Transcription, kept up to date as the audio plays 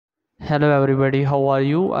Hello everybody, how are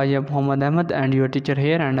you? I am Mohammad Ahmed and your teacher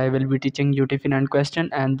here, and I will be teaching you different question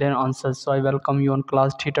and their answers. So I welcome you on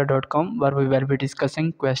classtheta.com where we will be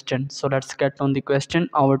discussing questions. So let's get on the question.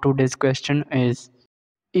 Our today's question is: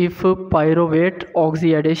 if pyruvate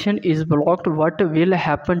oxidation is blocked, what will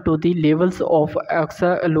happen to the levels of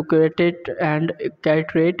oxaloacetate and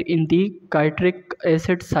citrate in the citric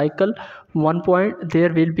acid cycle? 1 point, there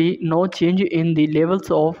will be no change in the levels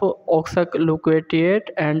of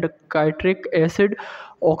oxaloacetate and citric acid.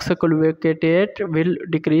 Oxaloacetate will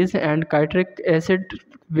decrease and citric acid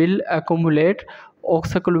will accumulate.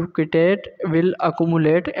 Oxaloacetate will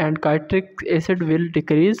accumulate and citric acid will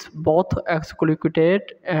decrease. Both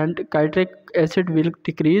oxaloacetate and citric acid will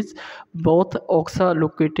decrease. Both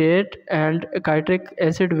oxaloacetate and citric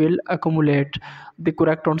acid will accumulate. The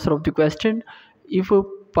correct answer of the question: if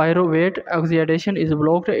pyruvate oxidation is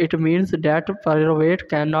blocked, it means that pyruvate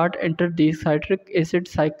cannot enter the citric acid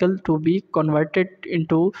cycle to be converted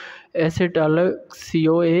into acetyl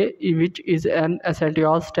CoA, which is an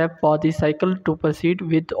essential step for the cycle to proceed.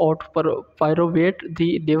 Without pyruvate,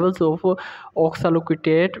 the levels of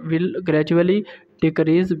oxaloacetate will gradually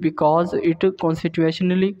decrease because it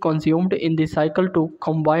constitutionally consumed in the cycle to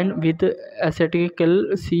combine with acetyl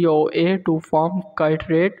CoA to form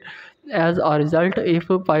citrate. As a result, if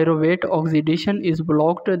pyruvate oxidation is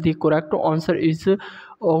blocked, the correct answer is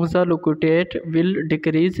oxaloacetate will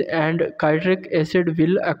decrease and citric acid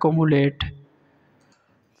will accumulate.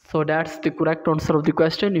 So that's the correct answer of the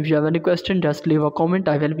question. If you have any question, just leave a comment.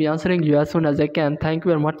 I will be answering you as soon as I can. Thank you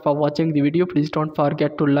very much for watching the video. Please don't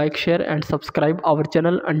forget to like, share and subscribe our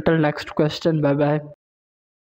channel. Until next question, bye bye.